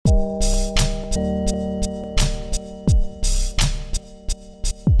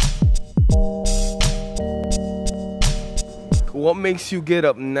what makes you get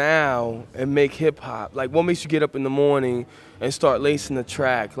up now and make hip hop? Like, what makes you get up in the morning and start lacing the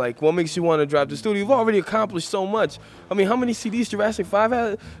track? Like, what makes you want to drive to the studio? You've already accomplished so much. I mean, how many CDs Jurassic 5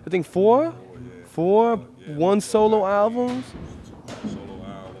 had? I think 4? 4? 1 solo albums? Solo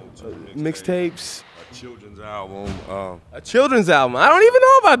album, mixtapes. A children's album. A children's album. I don't even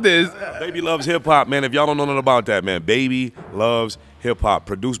know about this. Baby Loves Hip Hop, man. If y'all don't know nothing about that, man. Baby Loves Hip Hop,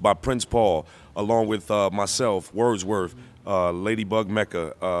 produced by Prince Paul, along with myself, Wordsworth, Ladybug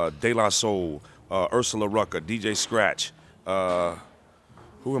Mecca, De La Soul, Ursula Rucker, DJ Scratch.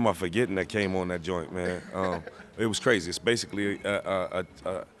 Who am I forgetting that came on that joint, man? It was crazy. It's basically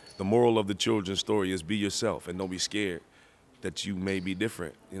the moral of the children's story is be yourself and don't be scared that you may be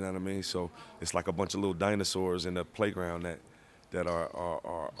different. You know what I mean? So it's like a bunch of little dinosaurs in the playground that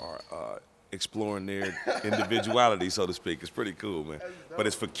are exploring their individuality, so to speak. It's pretty cool, man. But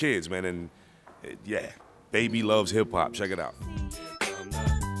it's for kids, man, and yeah, Baby Loves Hip Hop. Check it out.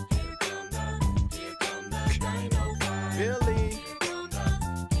 Billy.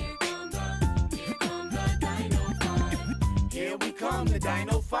 Here we come, the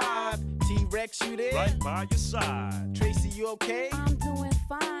Dino 5. T-Rex, you there? Right by your side. Tracy, you okay? I'm doing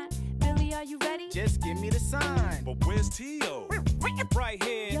fine. Billy, are you ready? Just give me the sign. But where's T.O.? Right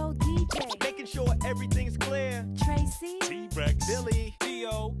here. Yo, DJ. Making sure everything's clear. Tracy. T-Rex. Billy.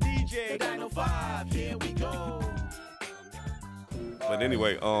 T.O. DJ. The Dino 5. Here we go. But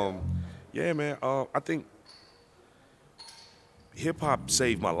anyway, yeah, man, I think hip-hop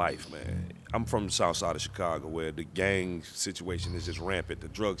saved my life, man. I'm from the south side of Chicago where the gang situation is just rampant, the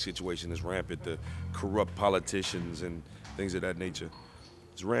drug situation is rampant, the corrupt politicians and things of that nature.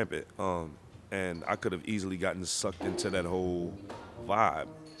 It's rampant. And I could have easily gotten sucked into that whole vibe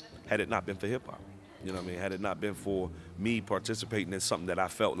had it not been for hip-hop. You know what I mean? Had it not been for me participating in something that I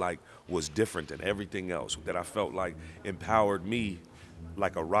felt like was different than everything else, that I felt like empowered me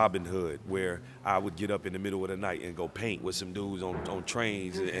like a Robin Hood, where I would get up in the middle of the night and go paint with some dudes on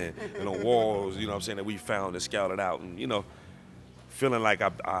trains and on walls, you know what I'm saying, that we found and scouted out, and, you know, feeling like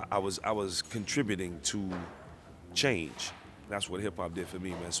I was contributing to change. That's what hip-hop did for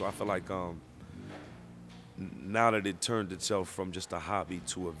me, man. So I feel like now that it turned itself from just a hobby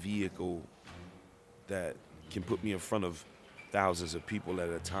to a vehicle that can put me in front of thousands of people at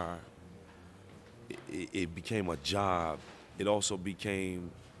a time, it became a job. It also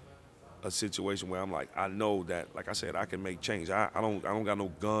became a situation where I'm like, I know that, like I said, I can make change. I don't got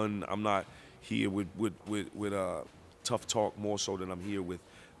no gun. I'm not here with tough talk more so than I'm here with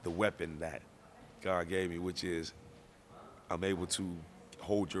the weapon that God gave me, which is I'm able to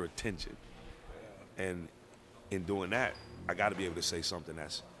hold your attention. And in doing that, I got to be able to say something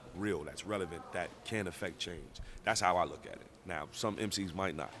that's real, that's relevant, that can affect change. That's how I look at it. Now, some MCs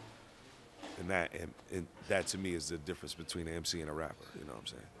might not. And that to me is the difference between an MC and a rapper, you know what I'm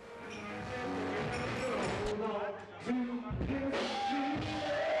saying?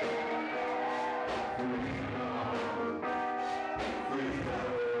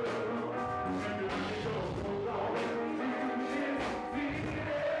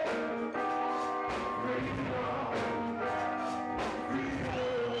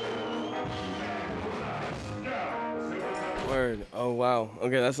 Word. Oh wow.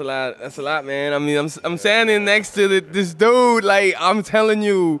 Okay, that's a lot. That's a lot, man. I mean, I'm standing next to this dude. Like, I'm telling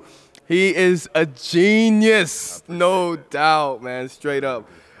you, he is a genius, no doubt, man. Straight up.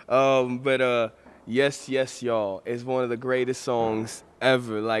 Yes, yes, y'all. It's one of the greatest songs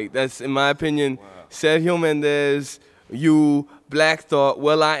ever. Like, that's, in my opinion, wow. Sérgio Mendes, you, Black Thought,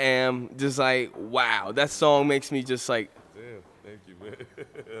 Will.I.Am. Just like, wow. That song makes me just like. Damn. Thank you, man.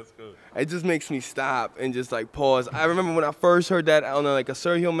 That's good. It just makes me stop and just like pause. I remember when I first heard that on like a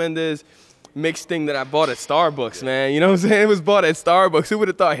Sérgio Mendes mix thing that I bought at Starbucks, man. You know what I'm saying? It was bought at Starbucks. Who would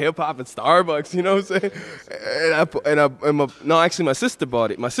have thought hip hop at Starbucks? You know what I'm saying? No, actually, my sister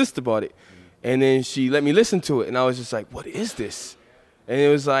bought it. My sister bought it, and then she let me listen to it, and I was just like, "What is this?" And it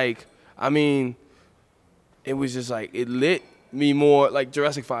was like, I mean, it was just like it lit me more. Like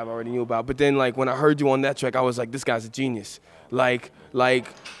Jurassic 5 I already knew about, but then like when I heard you on that track, I was like, "This guy's a genius." Like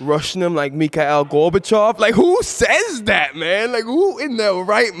rushing him like Mikhail Gorbachev. Like, who says that, man? Like, who in their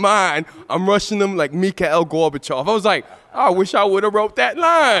right mind? I'm rushing him like Mikhail Gorbachev. I was like, I wish I would have wrote that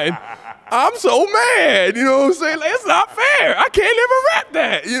line. I'm so mad. You know what I'm saying? Like, it's not fair. I can't even rap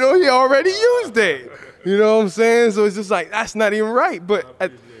that. You know, he already used it. You know what I'm saying? So it's just like, that's not even right. But,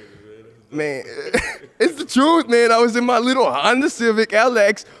 man, it's the truth, man. I was in my little Honda Civic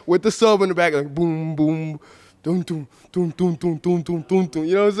LX with the sub in the back, like, boom, boom. Dun, dun, dun, dun, dun, dun, dun, dun, dun.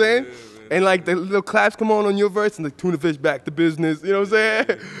 You know what I'm saying? Yeah, and like the little claps come on your verse and like tuna fish back to business. You know what I'm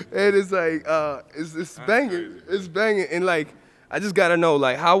saying? And it's like it's banging. It's banging. And like I just gotta know,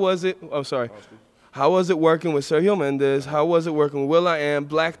 like, how was it? Oh, sorry. How was it working with Sérgio Mendes? How was it working with Will.I.Am,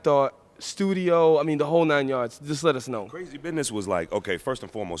 Black Thought, Studio? I mean, the whole 9 yards. Just let us know. Crazy Business was like, okay, first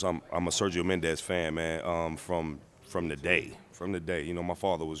and foremost, I'm a Sérgio Mendes fan, man. From the day. You know, my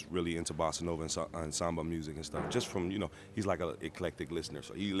father was really into bossa nova and samba music and stuff. Just from, you know, he's like an eclectic listener,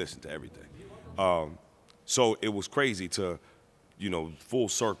 so he listened to everything. So it was crazy to, you know, full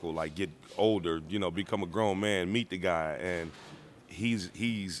circle, like get older, you know, become a grown man, meet the guy, and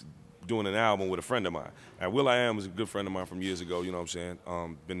he's doing an album with a friend of mine. And Will.I.Am was a good friend of mine from years ago, you know what I'm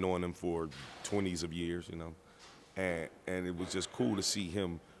saying? Been knowing him for 20s of years, you know. And it was just cool to see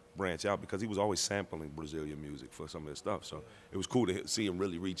him branch out because he was always sampling Brazilian music for some of his stuff. So it was cool to see him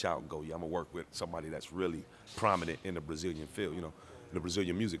really reach out and go, yeah, I'm gonna work with somebody that's really prominent in the Brazilian field, you know, in the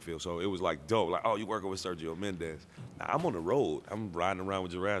Brazilian music field. So it was like dope, like, oh, you working with Sérgio Mendes. Now I'm on the road, I'm riding around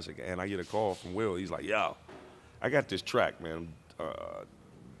with Jurassic, and I get a call from Will. He's like, yo, I got this track, man.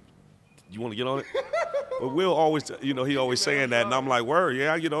 You want to get on it? But Will always, you know, he always saying that, and I'm like, word,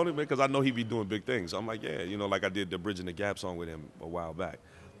 yeah, I get on it, man, because I know he be doing big things. So I'm like, yeah, you know, like I did the Bridging the Gap song with him a while back,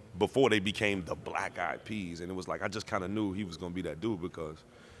 before they became the Black Eyed Peas, and it was like I just kind of knew he was gonna be that dude because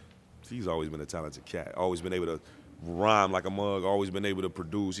he's always been a talented cat, always been able to rhyme like a mug, always been able to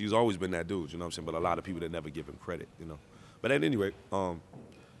produce. He's always been that dude, you know what I'm saying? But a lot of people that never give him credit, you know. But at any rate,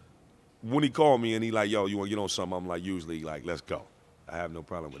 when he called me and he like, yo, you want to get on something? I'm like, usually like, let's go. I have no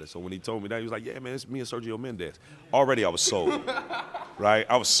problem with it. So when he told me that, he was like, yeah, man, it's me and Sérgio Mendes. Already I was sold, right?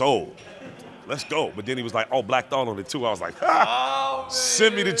 I was sold. Let's go. But then he was like, oh, Black Thought on it too. I was like, ha,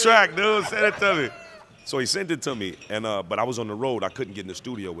 send me the track, dude. Send it to me. So he sent it to me, and but I was on the road. I couldn't get in the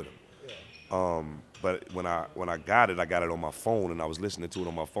studio with him. But when I got it on my phone, and I was listening to it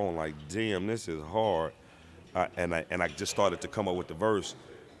on my phone, like, damn, this is hard. And I just started to come up with the verse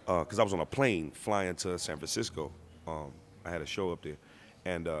because I was on a plane flying to San Francisco. I had a show up there,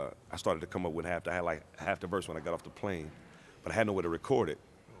 and I started to come up with I had like half the verse when I got off the plane, but I had nowhere to record it.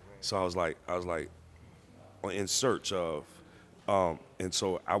 So I was like in search of, and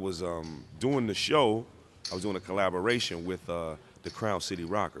so I was doing the show. I was doing a collaboration with the Crown City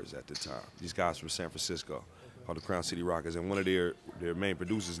Rockers at the time. These guys from San Francisco called the Crown City Rockers, and one of their main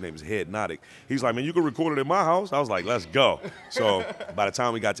producers' name is Head Nodic. He's like, man, you can record it in my house? I was like, let's go. So by the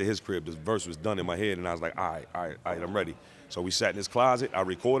time we got to his crib, the verse was done in my head, and I was like, all right, I'm ready. So we sat in his closet, I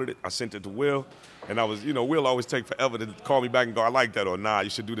recorded it, I sent it to Will, and I was, you know, Will always take forever to call me back and go, I like that, or nah, you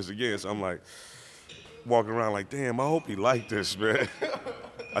should do this again. So I'm like, walking around like, damn, I hope he liked this, man.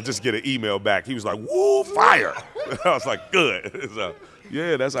 I just get an email back. He was like, woo, fire. I was like, good. So,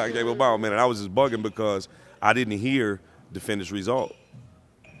 yeah, that's how I came about, man. And I was just bugging because I didn't hear the finished result.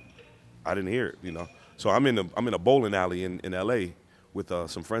 I didn't hear it, you know. So I'm in a bowling alley in L.A. with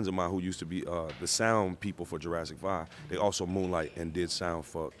some friends of mine who used to be the sound people for Jurassic 5. They also moonlight and did sound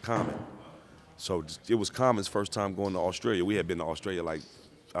for Common. So it was Common's first time going to Australia. We had been to Australia like,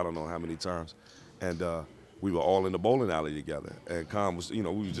 I don't know how many times. And we were all in the bowling alley together. And Con was, you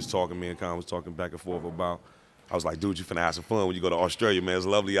know, we were just talking, me and Con was talking back and forth about, I was like, dude, you finna have some fun when you go to Australia, man. It's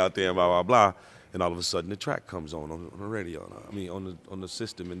lovely out there, and blah, blah, blah. And all of a sudden the track comes on the radio, on the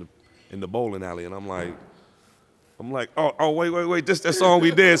system in the bowling alley. And I'm like, oh, wait, this that song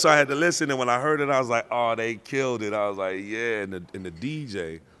we did. So I had to listen, and when I heard it, I was like, oh, they killed it. I was like, yeah. And the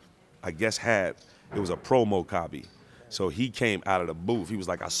DJ, I guess it was a promo copy. So he came out of the booth. He was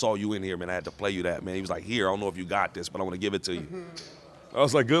like, I saw you in here, man. I had to play you that, man. He was like, here, I don't know if you got this, but I want to give it to you. I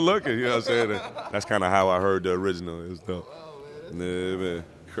was like, good looking, you know what I'm saying? And that's kind of how I heard the original. It was dope. Yeah, man,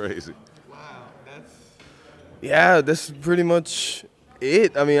 crazy. Yeah, that's pretty much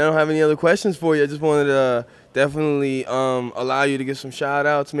it. I mean, I don't have any other questions for you. I just wanted to definitely allow you to give some shout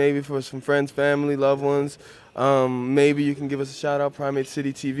outs maybe for some friends, family, loved ones. Maybe you can give us a shout out, Primat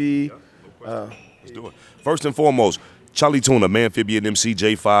City TV. Yeah, no let's do it. First and foremost, Chali Tuna, Amphibian MC,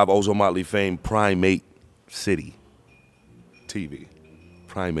 J5, Ozo Motley fame, Primat City TV.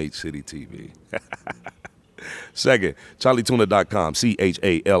 Primat City TV. Second, ChaliTuna.com,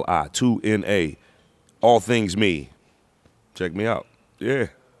 CHALI 2NA. All things me. Check me out. Yeah.